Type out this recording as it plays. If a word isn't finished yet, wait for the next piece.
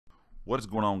What is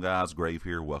going on, guys? Grave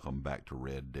here. Welcome back to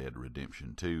Red Dead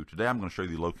Redemption 2. Today I'm going to show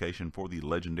you the location for the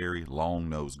legendary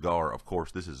Longnose Gar. Of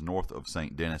course, this is north of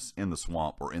St. Denis in the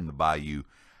swamp or in the bayou,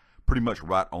 pretty much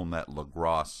right on that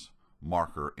Lagros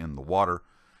marker in the water.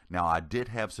 Now, I did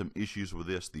have some issues with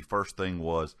this. The first thing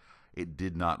was it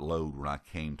did not load when I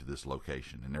came to this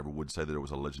location. It never would say that it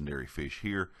was a legendary fish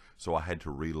here, so I had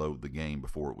to reload the game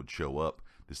before it would show up.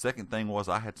 The second thing was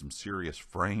I had some serious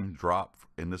frame drop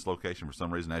in this location for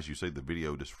some reason. As you see, the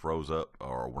video just froze up,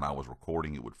 or when I was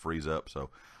recording it would freeze up, so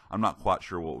I'm not quite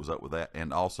sure what was up with that.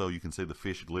 And also you can see the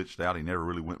fish glitched out. He never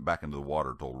really went back into the water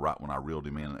until right when I reeled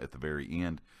him in at the very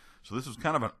end. So this was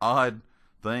kind of an odd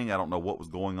thing. I don't know what was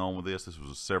going on with this. This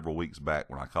was several weeks back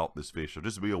when I caught this fish, so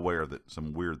just be aware that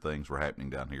some weird things were happening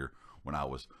down here when I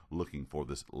was looking for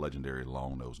this legendary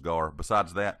Longnose Gar.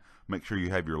 Besides that, make sure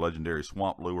you have your legendary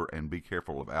swamp lure and be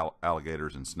careful of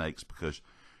alligators and snakes, because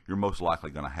you're most likely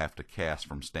going to have to cast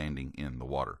from standing in the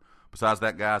water. Besides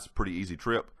that, guys, pretty easy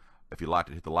trip. If you liked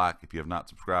it, hit the like. If you have not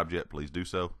subscribed yet, please do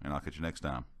so, and I'll catch you next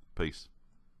time. Peace.